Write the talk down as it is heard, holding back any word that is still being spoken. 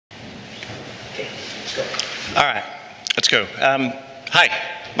All right, let's go. Hi,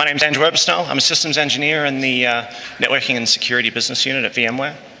 my name is Andrew Obersnell. I'm a systems engineer in the networking and security business unit at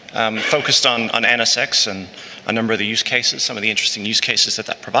VMware, focused on NSX and a number of the use cases, some of the interesting use cases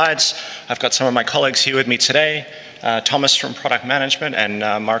that provides. I've got some of my colleagues here with me today, Thomas from product management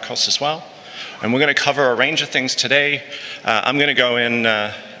and Marcos as well. And we're going to cover a range of things today. I'm going to go in,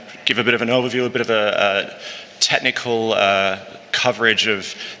 give a bit of an overview, a bit of a technical coverage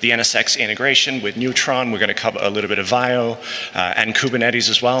of the NSX integration with Neutron. We're going to cover a little bit of VIO and Kubernetes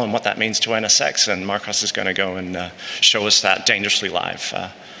as well and what that means to NSX. And Marcos is going to go and show us that dangerously live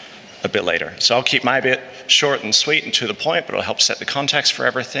a bit later. So I'll keep my bit short and sweet and to the point, but it'll help set the context for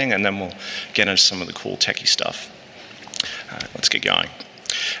everything, and then we'll get into some of the cool techie stuff. All right, let's get going.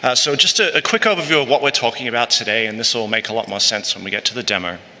 So just a quick overview of what we're talking about today, and this will make a lot more sense when we get to the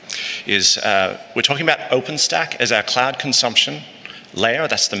demo, is we're talking about OpenStack as our cloud consumption layer.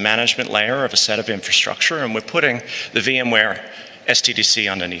 That's the management layer of a set of infrastructure, and we're putting the VMware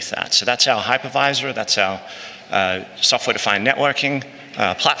SDDC underneath that. So that's our hypervisor, that's our software-defined networking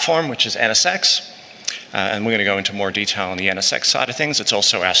platform, which is NSX, and we're going to go into more detail on the NSX side of things. It's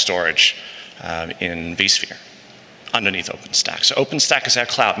also our storage in vSphere underneath OpenStack. So OpenStack is our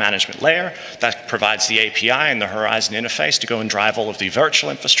cloud management layer that provides the API and the Horizon interface to go and drive all of the virtual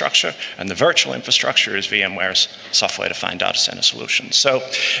infrastructure, and the virtual infrastructure is VMware's software-defined data center solution. So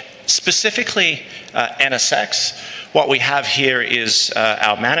specifically NSX, what we have here is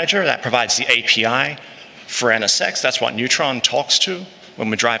our manager that provides the API for NSX. That's what Neutron talks to when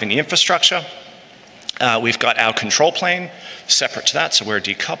we're driving the infrastructure. We've got our control plane separate to that, so we're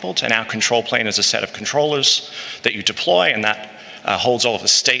decoupled, and our control plane is a set of controllers that you deploy, and that holds all of the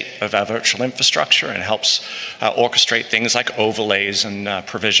state of our virtual infrastructure and helps orchestrate things like overlays and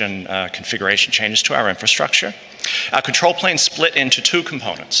provision configuration changes to our infrastructure. Our control plane split into two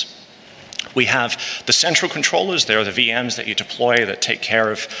components. We have the central controllers. They're the VMs that you deploy that take care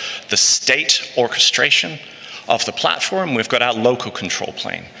of the state orchestration of the platform. We've got our local control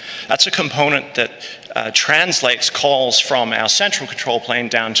plane. That's a component that translates calls from our central control plane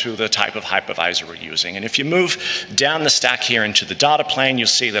down to the type of hypervisor we're using. And if you move down the stack here into the data plane, you'll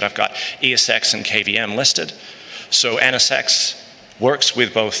see that I've got ESX and KVM listed. So NSX works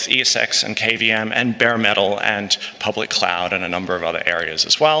with both ESX and KVM and bare metal and public cloud and a number of other areas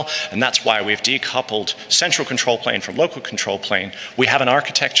as well. And that's why we've decoupled central control plane from local control plane. We have an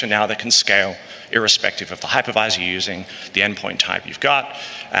architecture now that can scale irrespective of the hypervisor you're using, the endpoint type you've got,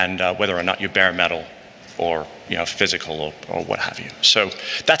 and whether or not you're bare metal or physical or what have you. So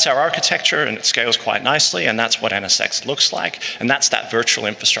that's our architecture, and it scales quite nicely, and that's what NSX looks like, and that's that virtual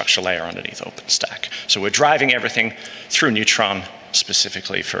infrastructure layer underneath OpenStack. So we're driving everything through Neutron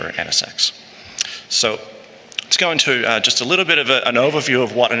specifically for NSX. So let's go into just a little bit of an overview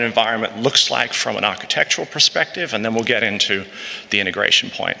of what an environment looks like from an architectural perspective, and then we'll get into the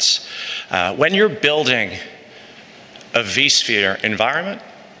integration points. When you're building a vSphere environment,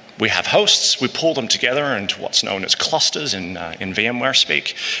 we have hosts, we pull them together into what's known as clusters in VMware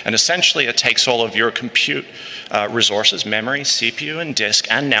speak, and essentially it takes all of your compute resources, memory, CPU, and disk,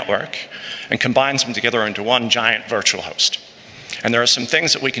 and network, and combines them together into one giant virtual host. And there are some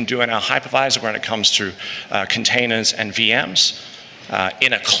things that we can do in our hypervisor when it comes to containers and VMs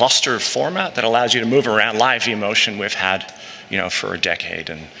in a cluster format that allows you to move around. Live vMotion we've had for a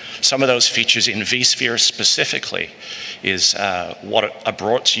decade. And some of those features in vSphere specifically is what are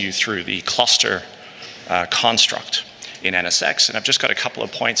brought to you through the cluster construct in NSX. And I've just got a couple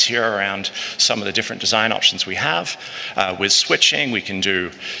of points here around some of the different design options we have. With switching, we can do,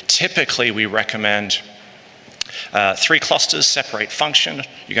 typically we recommend 3 clusters, separate function.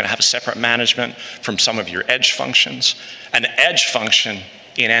 You're going to have a separate management from some of your edge functions. An edge function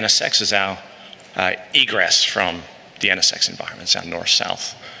in NSX is our egress from the NSX environment. It's our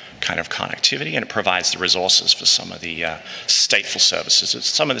north-south kind of connectivity, and it provides the resources for some of the stateful services.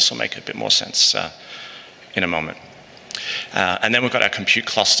 Some of this will make a bit more sense in a moment. And then we've got our compute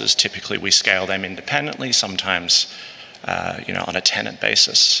clusters. Typically, we scale them independently, sometimes on a tenant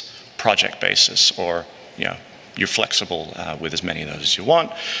basis, project basis, or you're flexible with as many of those as you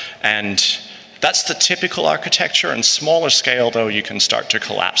want. And that's the typical architecture. And smaller scale, though, you can start to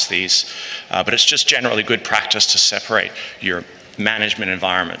collapse these. But it's just generally good practice to separate your management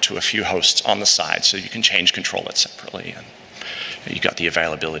environment to a few hosts on the side so you can change control it separately. And you've got the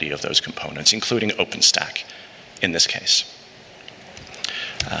availability of those components, including OpenStack in this case.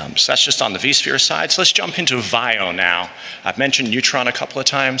 So that's just on the vSphere side. So let's jump into VIO now. I've mentioned Neutron a couple of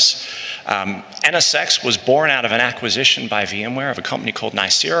times. NSX was born out of an acquisition by VMware of a company called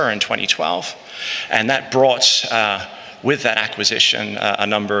Nicira in 2012. And that brought with that acquisition, a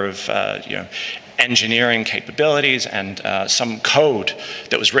number of engineering capabilities and some code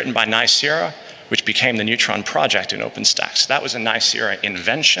that was written by Nicira, which became the Neutron project in OpenStack. So that was a Nicira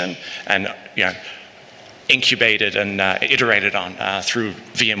invention and incubated and iterated on through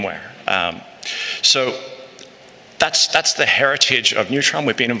VMware. So that's the heritage of Neutron.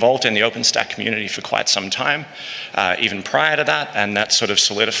 We've been involved in the OpenStack community for quite some time, even prior to that, and that sort of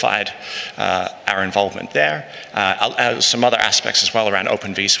solidified our involvement there. Some other aspects as well around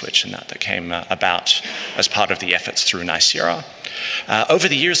Open vSwitch and that came about as part of the efforts through Nicira. Over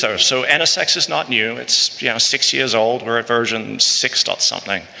the years though, so NSX is not new, it's 6 years old, we're at version 6 dot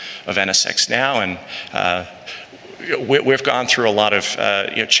something of NSX now, and we've gone through a lot of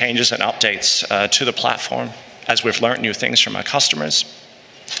changes and updates to the platform as we've learned new things from our customers.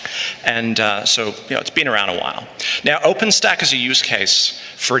 And so it's been around a while. Now OpenStack is a use case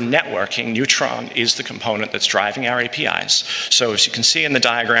for networking. Neutron is the component that's driving our APIs. So as you can see in the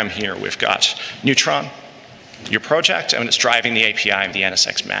diagram here, we've got Neutron, your project, and it's driving the API of the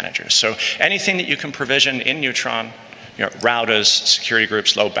NSX manager. So anything that you can provision in Neutron, routers, security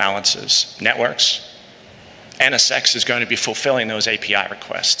groups, load balancers, networks, NSX is going to be fulfilling those API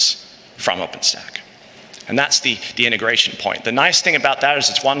requests from OpenStack. And that's the integration point. The nice thing about that is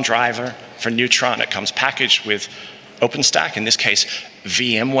it's one driver for Neutron. It comes packaged with OpenStack, in this case,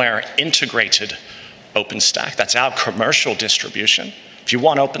 VMware integrated OpenStack. That's our commercial distribution. If you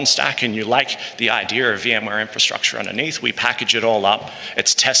want OpenStack and you like the idea of VMware infrastructure underneath, we package it all up.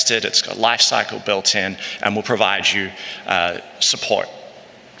 It's tested, it's got lifecycle built in, and we'll provide you support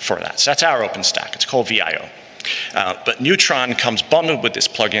for that. So that's our OpenStack. It's called VIO. But Neutron comes bundled with this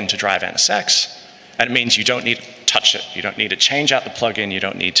plugin to drive NSX. And it means you don't need to touch it. You don't need to change out the plugin. You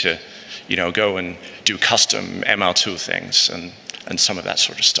don't need to, go and do custom ML2 things and some of that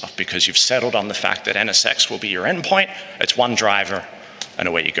sort of stuff, because you've settled on the fact that NSX will be your endpoint. It's one driver, and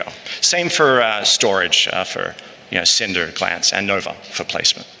away you go. Same for storage for Cinder, Glance, and Nova for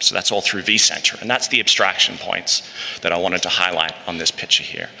placement. So that's all through vCenter, and that's the abstraction points that I wanted to highlight on this picture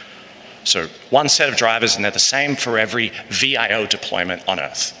here. So one set of drivers, and they're the same for every VIO deployment on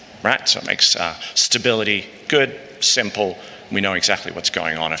Earth. Right? So it makes stability good, simple. We know exactly what's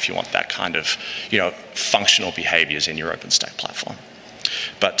going on if you want that kind of functional behaviors in your OpenStack platform.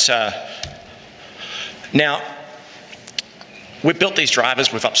 But now, we've built these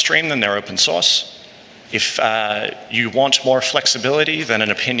drivers, we've upstreamed them, they're open source. If you want more flexibility than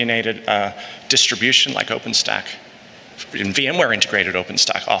an opinionated distribution like OpenStack, in VMware integrated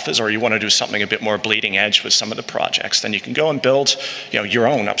OpenStack offers, or you want to do something a bit more bleeding edge with some of the projects, then you can go and build your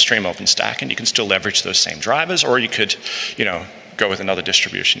own upstream OpenStack, and you can still leverage those same drivers, or you could go with another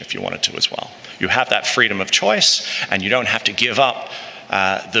distribution if you wanted to as well. You have that freedom of choice, and you don't have to give up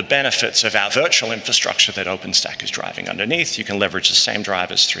the benefits of our virtual infrastructure that OpenStack is driving underneath. You can leverage the same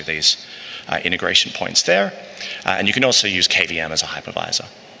drivers through these integration points there, and you can also use KVM as a hypervisor.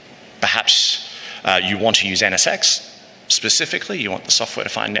 Perhaps you want to use NSX. Specifically, you want the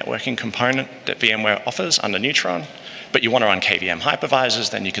software-defined networking component that VMware offers under Neutron, but you want to run KVM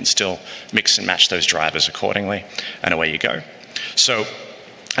hypervisors, then you can still mix and match those drivers accordingly, and away you go. So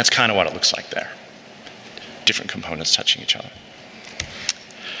that's kind of what it looks like there. Different components touching each other.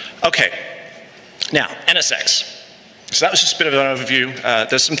 Okay, now NSX. So that was just a bit of an overview.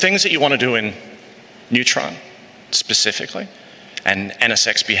 There's some things that you want to do in Neutron specifically. And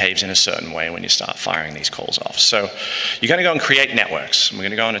NSX behaves in a certain way when you start firing these calls off. So you're going to go and create networks. And we're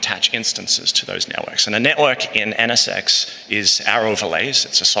going to go and attach instances to those networks. And a network in NSX is our overlays.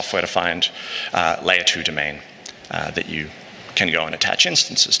 It's a software-defined layer 2 domain that you can go and attach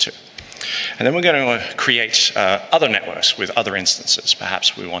instances to. And then we're going to create other networks with other instances.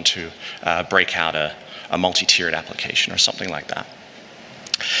 Perhaps we want to break out a multi-tiered application or something like that.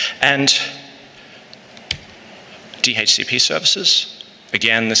 And DHCP services.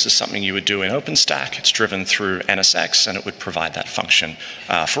 Again, this is something you would do in OpenStack. It's driven through NSX, and it would provide that function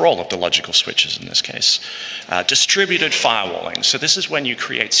for all of the logical switches in this case. Distributed firewalling. So this is when you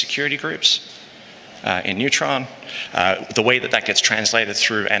create security groups in Neutron. The way that gets translated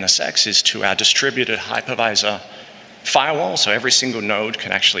through NSX is to our distributed hypervisor firewall. So every single node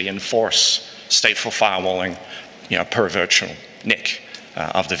can actually enforce stateful firewalling per virtual NIC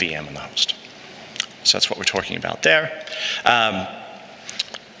of the VM and the host. So that's what we're talking about there.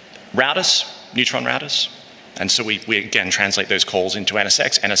 Routers, Neutron routers. And so we again translate those calls into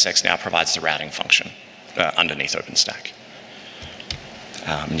NSX. NSX now provides the routing function underneath OpenStack.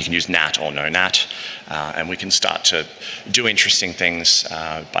 And you can use NAT or no NAT. And we can start to do interesting things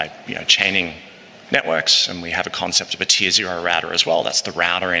by chaining networks. And we have a concept of a tier 0 router as well. That's the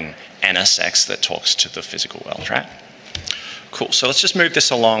router in NSX that talks to the physical world, right? Cool, so let's just move this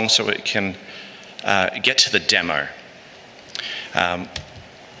along so we can get to the demo.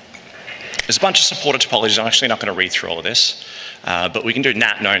 There's a bunch of supported topologies. I'm actually not going to read through all of this, but we can do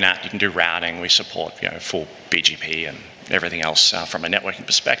NAT, no NAT. You can do routing. We support full BGP and everything else from a networking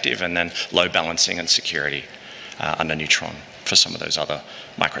perspective, and then load balancing and security under Neutron for some of those other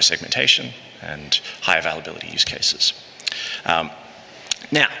microsegmentation and high availability use cases.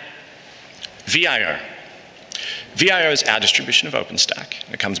 Now, VIO. VIO is our distribution of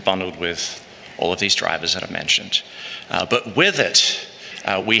OpenStack. It comes bundled with all of these drivers that I've mentioned. But with it,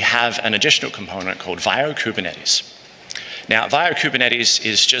 we have an additional component called VIO Kubernetes. Now, VIO Kubernetes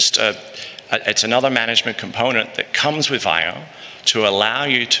is just it's another management component that comes with VIO to allow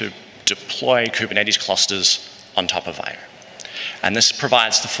you to deploy Kubernetes clusters on top of VIO. And this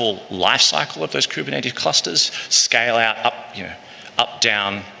provides the full life cycle of those Kubernetes clusters, scale out, up,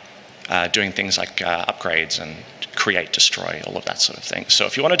 down, doing things like upgrades and create, destroy, all of that sort of thing. So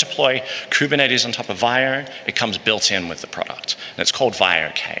if you want to deploy Kubernetes on top of VIO, it comes built in with the product. And it's called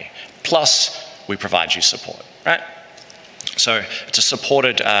VIO-K. Plus, we provide you support, right? So it's a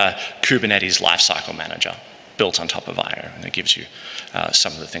supported Kubernetes lifecycle manager built on top of VIO, and it gives you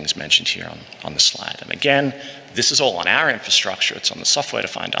some of the things mentioned here on the slide. And again, this is all on our infrastructure. It's on the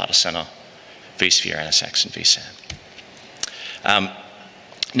software-defined data center, vSphere, NSX, and vSAN.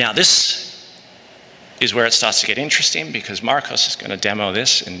 Now this is where it starts to get interesting, because Marcos is going to demo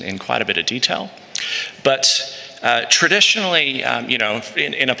this in quite a bit of detail. But traditionally,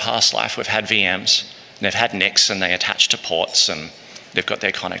 in a past life, we've had VMs, and they've had NICs, and they attach to ports, and they've got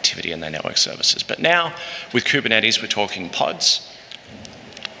their connectivity and their network services. But now, with Kubernetes, we're talking pods.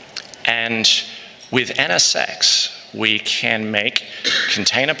 And with NSX, we can make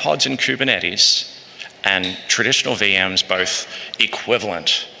container pods in Kubernetes and traditional VMs both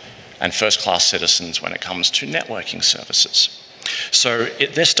equivalent and first-class citizens when it comes to networking services. So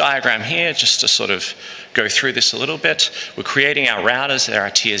this diagram here, just to sort of go through this a little bit, we're creating our routers. There are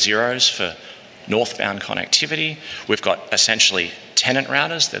tier zeros for northbound connectivity. We've got essentially tenant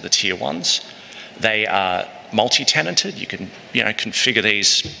routers. They're the tier ones. They are multi-tenanted. You can configure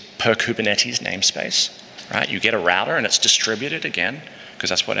these per Kubernetes namespace, right? You get a router and it's distributed again,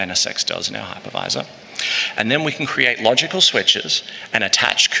 because that's what NSX does in our hypervisor. And then we can create logical switches and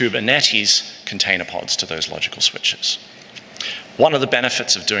attach Kubernetes container pods to those logical switches. One of the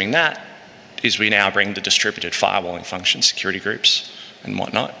benefits of doing that is we now bring the distributed firewalling function, security groups and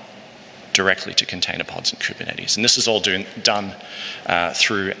whatnot, directly to container pods and Kubernetes. And this is all done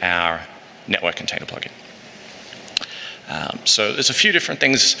through our network container plugin. So there's a few different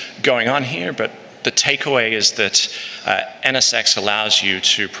things going on here, but the takeaway is that NSX allows you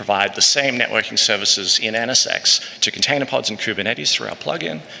to provide the same networking services in NSX to container pods and Kubernetes through our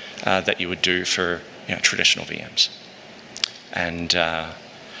plugin that you would do for traditional VMs. And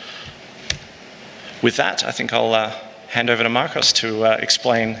with that, I think I'll hand over to Marcos to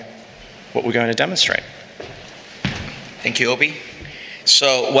explain what we're going to demonstrate. Thank you, Obi.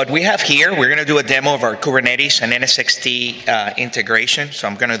 So what we have here, we're going to do a demo of our Kubernetes and nsx-t integration. So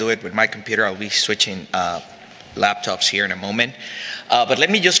I'm going to do it with my computer. I'll be switching laptops here in a moment. But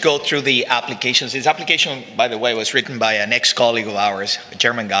let me just go through the applications. This application, by the way, was written by an ex-colleague of ours, a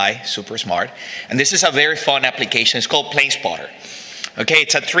German guy, super smart. And this is a very fun application. It's called PlaneSpotter. Okay,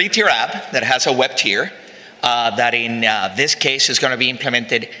 it's a 3-tier app that has a web tier that in this case is going to be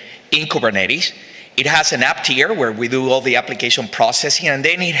implemented in Kubernetes. It has an app tier where we do all the application processing, and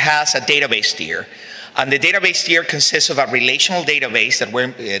then it has a database tier. And the database tier consists of a relational database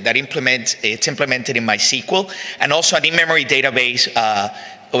it's implemented in MySQL, and also an in-memory database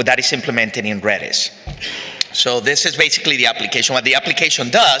that is implemented in Redis. So this is basically the application. What the application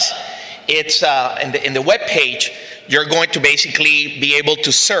does, it's in the web page, you're going to basically be able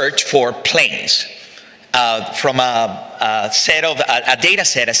to search for planes from a data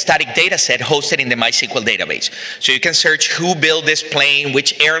set, a static data set hosted in the MySQL database. So you can search who built this plane,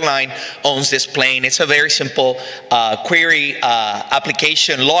 which airline owns this plane. It's a very simple query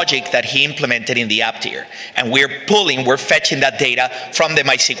application logic that he implemented in the app tier. And we're fetching that data from the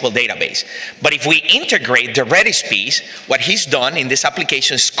MySQL database. But if we integrate the Redis piece, what he's done in this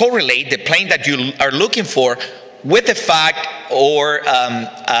application is correlate the plane that you are looking for with the fact or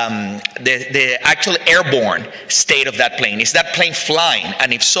the actual airborne state of that plane. Is that plane flying?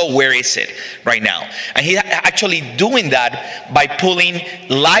 And if so, where is it right now? And he's actually doing that by pulling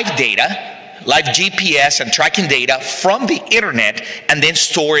live data, live GPS and tracking data from the internet and then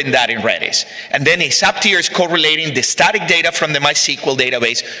storing that in Redis. And then his app tier is correlating the static data from the MySQL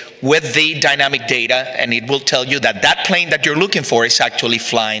database with the dynamic data, and it will tell you that that plane that you're looking for is actually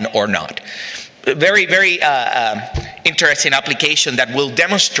flying or not. Very, very interesting application that will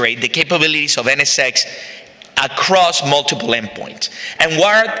demonstrate the capabilities of NSX across multiple endpoints. And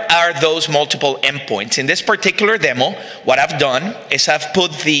what are those multiple endpoints? In this particular demo, what I've done is I've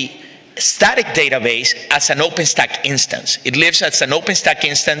put the static database as an OpenStack instance. It lives as an OpenStack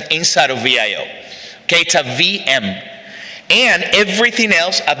instance inside of VIO. Okay, it's a VM. And everything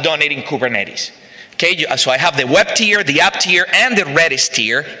else, I've done it in Kubernetes. Okay, so I have the web tier, the app tier, and the Redis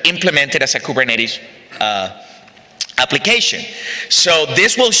tier implemented as a Kubernetes application. So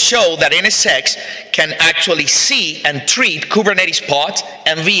this will show that NSX can actually see and treat Kubernetes pods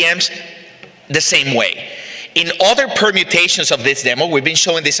and VMs the same way. In other permutations of this demo, we've been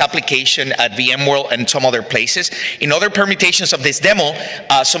showing this application at VMworld and some other places. In other permutations of this demo,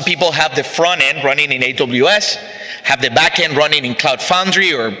 some people have the front end running in AWS, have the back end running in Cloud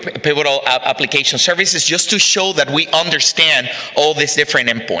Foundry or Pivotal Application Services, just to show that we understand all these different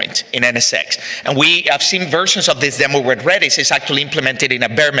endpoints in NSX. And we have seen versions of this demo where Redis is actually implemented in a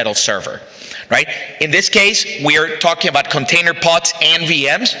bare metal server. Right? In this case, we are talking about container pods and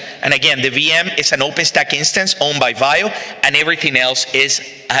VMs. And again, the VM is an OpenStack instance owned by VIO, and everything else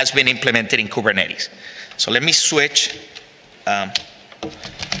has been implemented in Kubernetes. So let me switch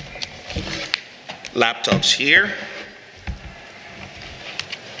laptops here.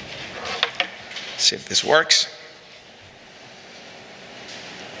 See if this works.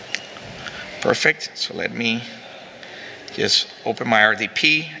 Perfect. So let me just open my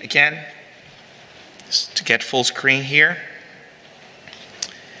RDP again, to get full screen here.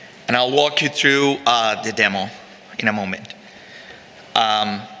 And I'll walk you through the demo in a moment.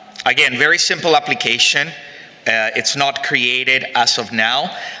 Again, very simple application. It's not created as of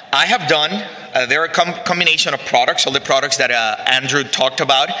now. I have done, there are a combination of products, all the products that Andrew talked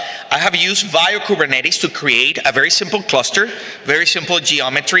about. I have used VIO Kubernetes to create a very simple cluster, very simple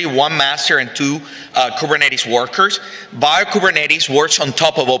geometry, one master and two Kubernetes workers. VIO Kubernetes works on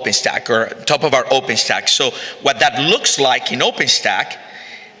top of OpenStack, or top of our OpenStack. So what that looks like in OpenStack,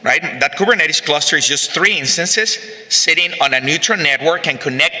 right, that Kubernetes cluster is just 3 instances sitting on a Neutron network and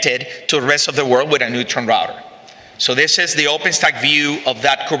connected to the rest of the world with a Neutron router. So this is the OpenStack view of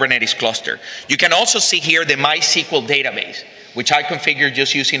that Kubernetes cluster. You can also see here the MySQL database, which I configured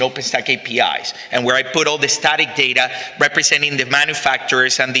just using OpenStack APIs, and where I put all the static data representing the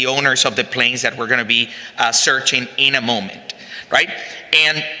manufacturers and the owners of the planes that we're going to be searching in a moment, right?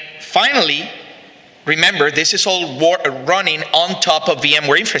 And finally, remember, this is all running on top of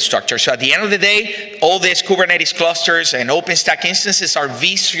VMware infrastructure. So at the end of the day, all these Kubernetes clusters and OpenStack instances are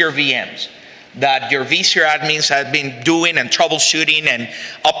vSphere VMs that your vSphere admins have been doing and troubleshooting and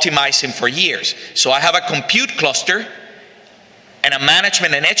optimizing for years. So I have a compute cluster and a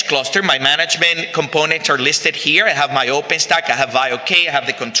management and edge cluster. My management components are listed here. I have my OpenStack, I have VIOK, I have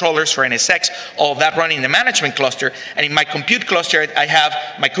the controllers for NSX, all of that running in the management cluster. And in my compute cluster, I have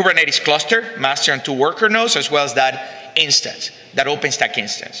my Kubernetes cluster, master and 2 worker nodes, as well as that instance, that OpenStack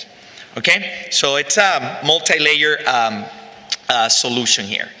instance. Okay, so it's a multi-layer solution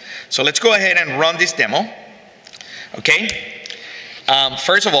here. So let's go ahead and run this demo. Okay,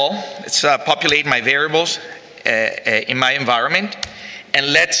 first of all, let's populate my variables in my environment,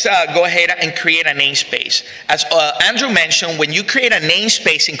 and let's go ahead and create a namespace. As Andrew mentioned, when you create a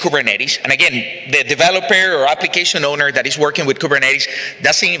namespace in Kubernetes, and again, the developer or application owner that is working with Kubernetes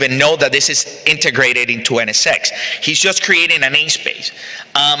doesn't even know that this is integrated into NSX. He's just creating a namespace.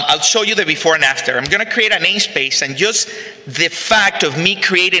 I'll show you the before and after. I'm going to create a namespace, and just the fact of me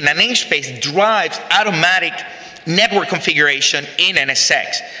creating a namespace drives automatic network configuration in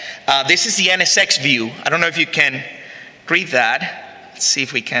NSX. This is the NSX view. I don't know if you can read that. Let's see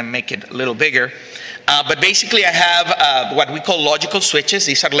if we can make it a little bigger. But basically, I have what we call logical switches.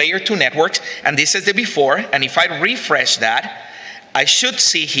 These are layer 2 networks, and this is the before. And if I refresh that, I should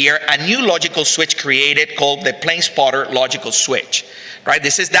see here a new logical switch created called the PlaneSpotter logical switch. Right?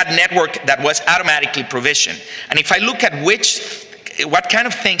 This is that network that was automatically provisioned. And if I look at what kind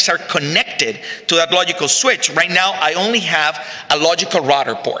of things are connected to that logical switch, right now I only have a logical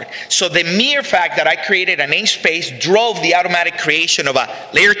router port. So the mere fact that I created a namespace drove the automatic creation of a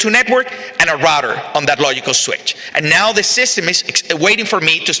layer 2 network and a router on that logical switch. And now the system is waiting for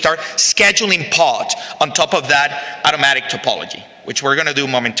me to start scheduling pods on top of that automatic topology, which we're going to do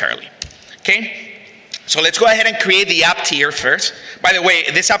momentarily. Okay? So let's go ahead and create the app tier first. By the way,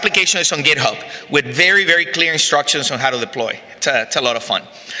 this application is on GitHub with very, very clear instructions on how to deploy. It's a lot of fun.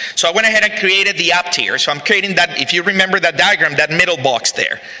 So I went ahead and created the app tier. So I'm creating that, if you remember that diagram, that middle box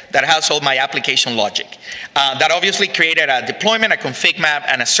there, that has all my application logic. That obviously created a deployment, a config map,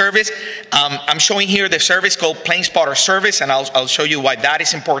 and a service. I'm showing here the service called PlaneSpotter service, and I'll show you why that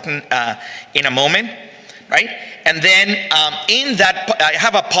is important in a moment. right? And then in that, I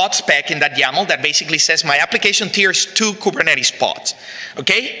have a pod spec in that YAML that basically says my application tiers 2 Kubernetes pods,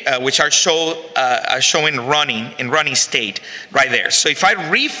 okay? Which are showing in running state right there. So if I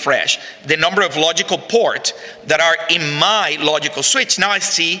refresh the number of logical ports that are in my logical switch, now I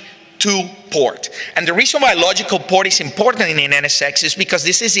see 2 port. And the reason why logical port is important in NSX is because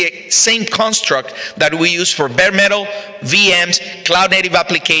this is the same construct that we use for bare metal, VMs, cloud native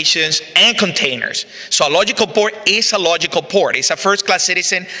applications, and containers. So a logical port is a logical port. It's a first-class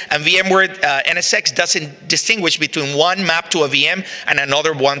citizen, and VMware NSX doesn't distinguish between one map to a VM and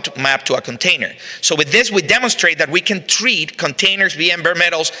another one map to a container. So with this, we demonstrate that we can treat containers, VM, bare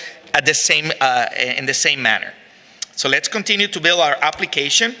metals at the same, in the same manner. So let's continue to build our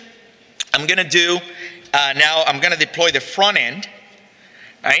application. I'm going to do, now I'm going to deploy the front end,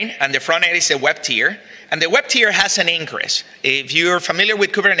 right? And the front end is a web tier. And the web tier has an ingress. If you're familiar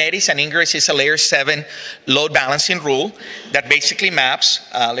with Kubernetes, an ingress is a layer 7 load balancing rule that basically maps.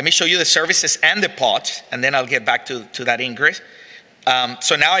 Let me show you the services and the pods, and then I'll get back to that ingress.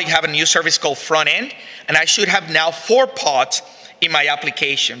 So now I have a new service called front end, and I should have now 4 pods in my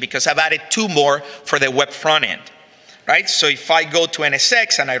application because I've added 2 more for the web front end. Right? So if I go to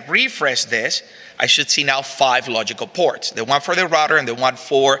NSX and I refresh this, I should see now 5 logical ports. The one for the router and the one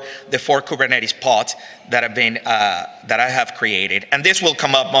for the 4 Kubernetes pods that have been that I have created. And this will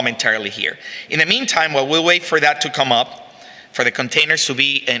come up momentarily here. In the meantime, while we'll wait for that to come up, for the containers to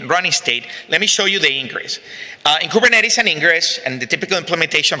be in running state, let me show you the ingress. In Kubernetes, an ingress, and the typical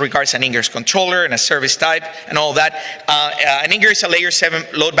implementation regards an ingress controller and a service type and all that. An ingress is a layer 7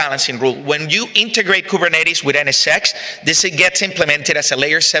 load balancing rule. When you integrate Kubernetes with NSX, this gets implemented as a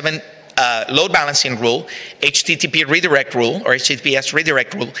layer 7 load balancing rule, HTTP redirect rule, or HTTPS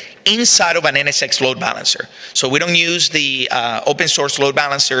redirect rule, inside of an NSX load balancer. So we don't use the open source load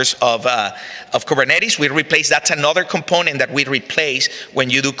balancers of Kubernetes. We replace, that's another component that we replace when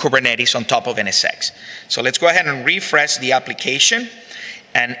you do Kubernetes on top of NSX. So let's go ahead and refresh the application,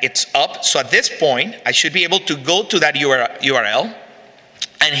 and it's up. So at this point, I should be able to go to that URL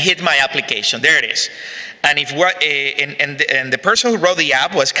and hit my application. There it is. And if we're, and the person who wrote the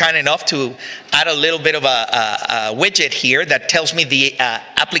app was kind enough to add a little bit of a widget here that tells me the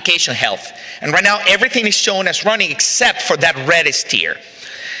application health. And right now, everything is shown as running except for that Redis tier.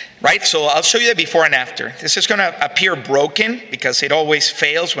 Right, so I'll show you the before and after. This is gonna appear broken because it always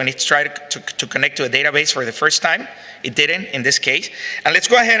fails when it's tried to connect to a database for the first time. It didn't in this case. And let's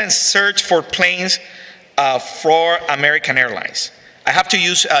go ahead and search for planes for American Airlines. I have to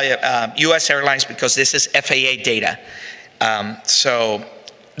use US Airlines because this is FAA data. So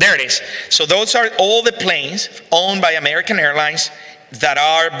there it is. So those are all the planes owned by American Airlines that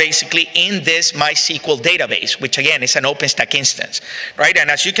are basically in this MySQL database, which again is an OpenStack instance, right? And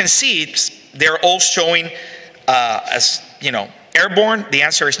as you can see, they're all showing as, you know, airborne. The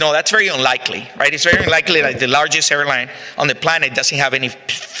answer is no, that's very unlikely, right? It's very unlikely that the largest airline on the planet doesn't have any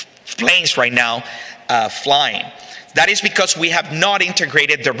planes right now flying. That is because we have not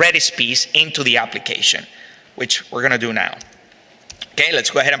integrated the Redis piece into the application, which we're gonna do now. Okay, let's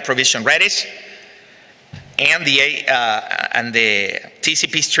go ahead and provision Redis and the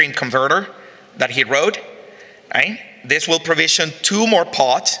TCP stream converter that he wrote, right? This will provision 2 more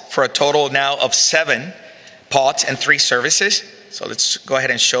pods for a total now of 7 pods and 3 services. So let's go ahead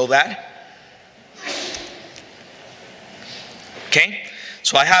and show that. Okay,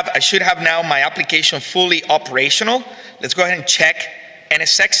 so I should have now my application fully operational. Let's go ahead and check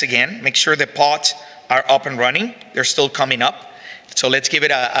NSX again, make sure the pods are up and running. They're still coming up. So let's give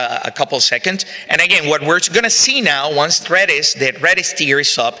it a couple seconds. And again, what we're gonna see now, once the Redis tier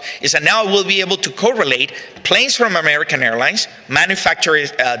is up, is that now we'll be able to correlate planes from American Airlines, manufacturer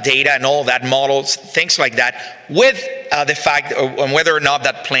data and all that, models, things like that, with the fact on whether or not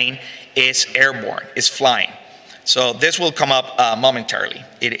that plane is airborne, is flying. So this will come up momentarily.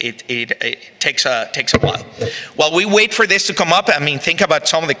 It takes a while. While we wait for this to come up, I mean, think about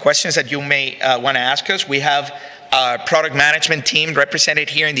some of the questions that you may wanna ask us. We have our product management team represented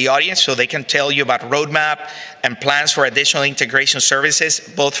here in the audience, so they can tell you about roadmap and plans for additional integration services,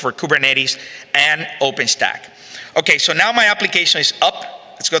 both for Kubernetes and OpenStack. Okay, so now my application is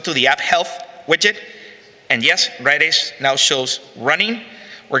up. Let's go to the app health widget. And yes, Redis now shows running.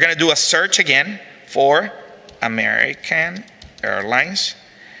 We're gonna do a search again for American Airlines,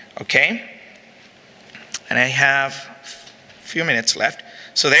 okay? And I have a few minutes left.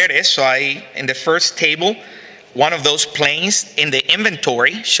 So there it is. So in the first table, one of those planes in the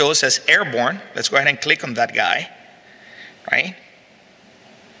inventory shows as airborne. Let's go ahead and click on that guy, right?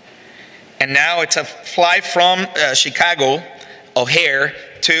 And now it's a flight from Chicago O'Hare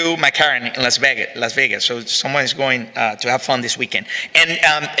to McCarran in Las Vegas. So someone is going to have fun this weekend, and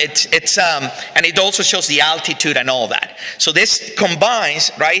and it also shows the altitude and all that. So this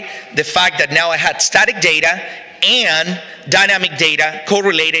combines, right, the fact that now I had static data and dynamic data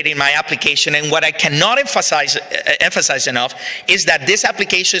correlated in my application. And what I cannot emphasize enough is that this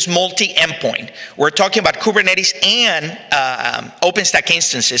application is multi-endpoint. We're talking about Kubernetes and OpenStack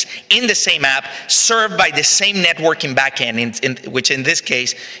instances in the same app, served by the same networking backend, which in this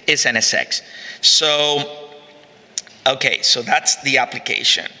case is NSX. So, okay, so that's the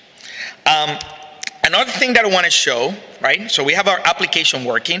application. Another thing that I want to show, right? So we have our application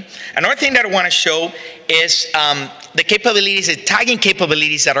working. Another thing that I want to show is the capabilities, the tagging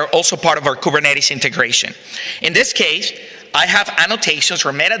capabilities that are also part of our Kubernetes integration. In this case, I have annotations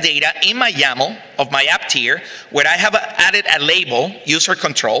or metadata in my YAML of my app tier where I have added a label, user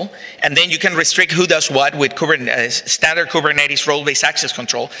control, and then you can restrict who does what with Kubernetes, standard Kubernetes role-based access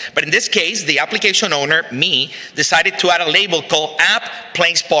control. But in this case, the application owner, me, decided to add a label called app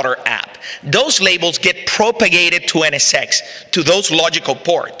plane spotter app. Those labels get propagated to NSX, to those logical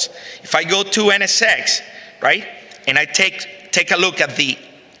ports. If I go to NSX, right, and I take a look at the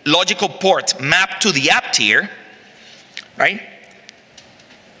logical ports mapped to the app tier, right,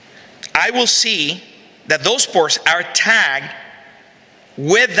 I will see that those ports are tagged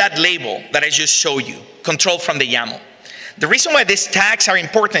with that label that I just showed you, controlled from the YAML. The reason why these tags are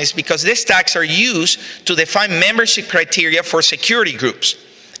important is because these tags are used to define membership criteria for security groups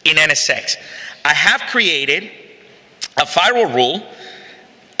in NSX. I have created a firewall rule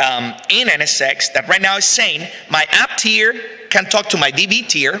in NSX that right now is saying my app tier can talk to my DB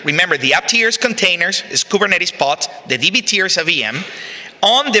tier. Remember, the app tier is containers, is Kubernetes pods. The DB tier is a VM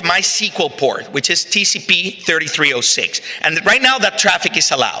on the MySQL port, which is TCP 3306. And right now that traffic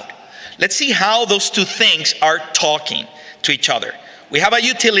is allowed. Let's see how those two things are talking to each other. We have a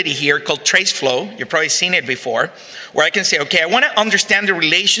utility here called traceflow. You've probably seen it before, where I can say, okay, I want to understand the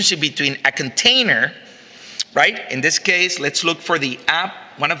relationship between a container, right? In this case, let's look for the app,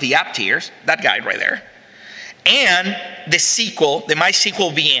 one of the app tiers, that guy right there, and the SQL, the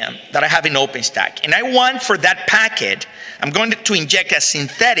MySQL VM that I have in OpenStack. And I want for that packet, I'm going to inject a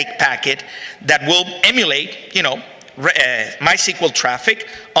synthetic packet that will emulate, you know, MySQL traffic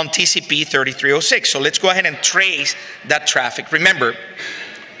on TCP 3306. So let's go ahead and trace that traffic. Remember,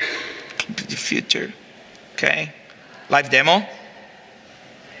 the future, okay, live demo.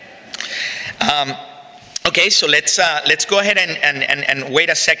 Okay, so let's go ahead and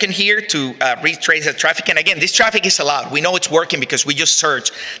wait a second here to retrace the traffic. And again, this traffic is allowed. We know it's working because we just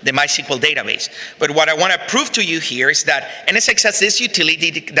searched the MySQL database. But what I want to prove to you here is that NSX has this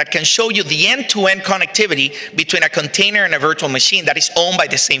utility that can show you the end-to-end connectivity between a container and a virtual machine that is owned by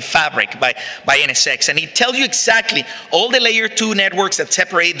the same fabric, by NSX. And it tells you exactly all the layer 2 networks that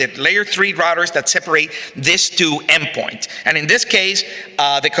separate, the layer 3 routers that separate these two endpoints. And in this case,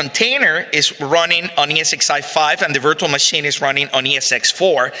 the container is running on nsx-v and the virtual machine is running on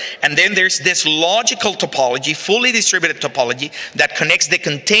nsx-4. And then there's this logical topology, fully distributed topology, that connects the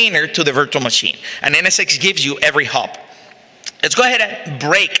container to the virtual machine. And NSX gives you every hop. Let's go ahead and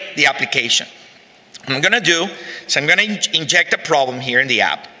break the application. What I'm going to do is I'm going to inject a problem here in the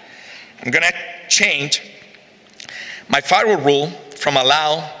app. I'm going to change my firewall rule from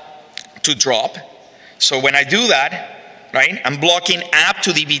allow to drop. So when I do that, right, I'm blocking app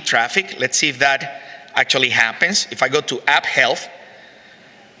to DB traffic. Let's see if that actually happens. If I go to app health,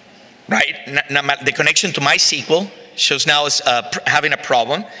 right, now the connection to MySQL shows now is having a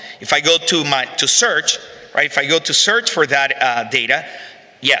problem. If I go to search, right, if I go to search for that data,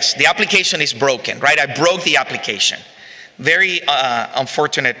 yes, the application is broken, right? I broke the application. Very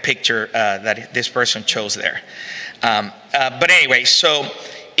unfortunate picture that this person chose there. But anyway, so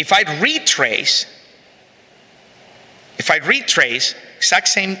if I retrace, exact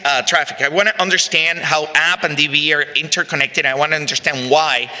same traffic. I want to understand how app and DB are interconnected. I want to understand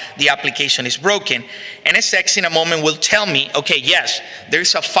why the application is broken. NSX in a moment will tell me, okay, yes,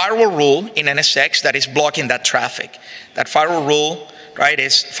 there's a firewall rule in NSX that is blocking that traffic. That firewall rule, right,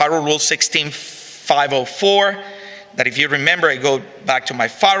 is firewall rule 16504. That if you remember, I go back to my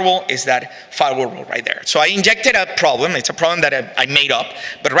firewall, is that firewall rule right there. So I injected a problem. It's a problem that I made up,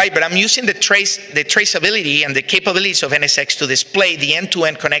 but I'm using the traceability and the capabilities of NSX to display the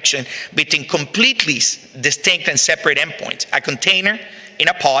end-to-end connection between completely distinct and separate endpoints. A container in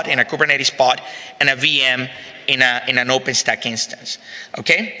a pod, in a Kubernetes pod, and a VM in an OpenStack instance.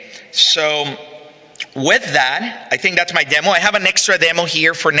 Okay, so with that, I think that's my demo. I have an extra demo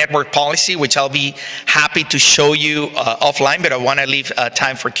here for network policy, which I'll be happy to show you offline, but I want to leave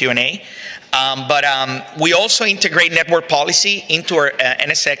time for Q&A. We also integrate network policy into our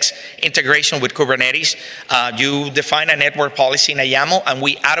NSX integration with Kubernetes. You define a network policy in a YAML, and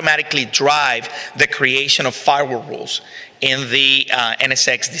we automatically drive the creation of firewall rules in the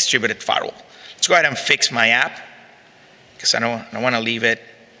NSX distributed firewall. Let's go ahead and fix my app, because I don't want to leave it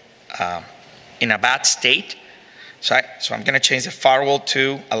in a bad state. So I'm going to change the firewall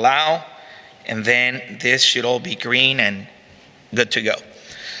to allow, and then this should all be green and good to go.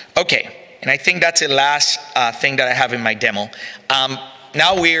 Okay. And I think that's the last thing that I have in my demo.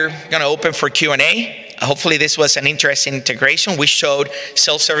 Now we're going to open for Q&A. Hopefully this was an interesting integration. We showed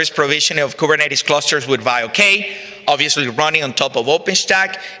self-service provisioning of Kubernetes clusters with VIOK, obviously running on top of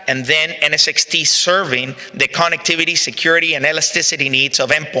OpenStack, and then nsx-t serving the connectivity, security, and elasticity needs of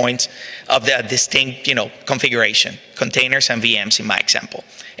endpoints of the distinct configuration, containers and VMs in my example.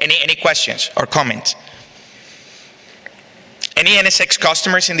 Any questions or comments? Any NSX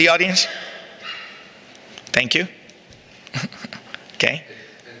customers in the audience? Thank you. Okay.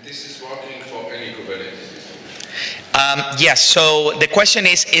 And this is working for any Kubernetes system? Yes, so the question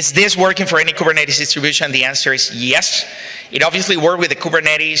is this working for any Kubernetes distribution? The answer is yes. It obviously works with the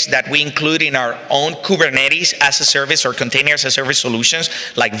Kubernetes that we include in our own Kubernetes as a service or container as a service solutions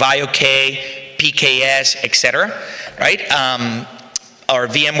like VIOK, PKS, etc. Right? Or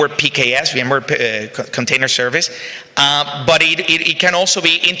VMware PKS, VMware Container Service, but it can also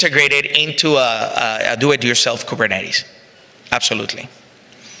be integrated into a do-it-yourself Kubernetes, absolutely.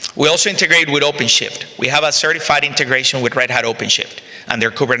 We also integrate with OpenShift. We have a certified integration with Red Hat OpenShift and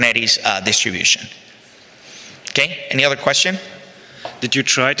their Kubernetes distribution. Okay, any other question? Did you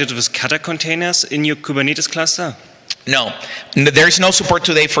try it with Kata containers in your Kubernetes cluster? No, there is no support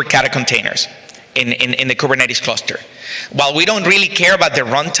today for Kata containers in the Kubernetes cluster. While we don't really care about the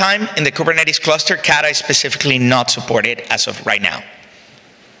runtime in the Kubernetes cluster, Kata is specifically not supported as of right now.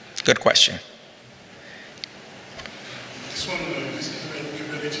 Good question. This one, this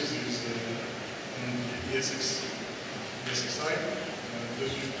Kubernetes is on the nsx-i. Do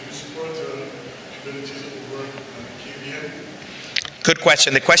you support Kubernetes over KVM? Good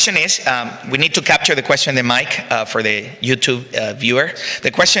question. The question is, we need to capture the question in the mic for the YouTube viewer.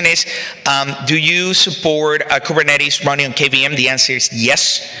 The question is, do you support Kubernetes running on KVM? The answer is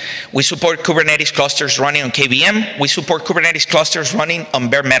yes. We support Kubernetes clusters running on KVM. We support Kubernetes clusters running on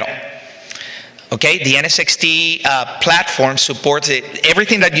bare metal. Okay, the nsx-t platform supports it.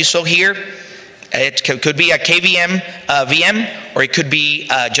 Everything that you saw here, it could be a KVM VM, or it could be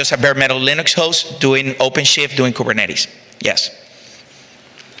just a bare metal Linux host doing OpenShift, doing Kubernetes. Yes.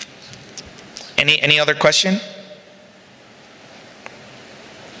 Any other question?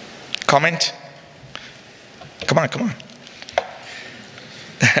 Comment? Come on.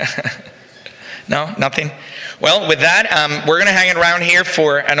 No, nothing? Well, with that, we're going to hang around here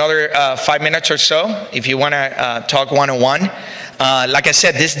for another 5 minutes or so if you want to talk one-on-one. Like I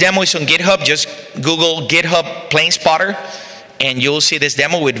said, this demo is on GitHub. Just Google GitHub Plane Spotter, and you'll see this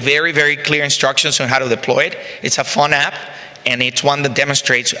demo with very, very clear instructions on how to deploy it. It's a fun app, and it's one that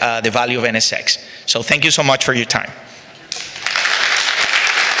demonstrates the value of NSX. So thank you so much for your time.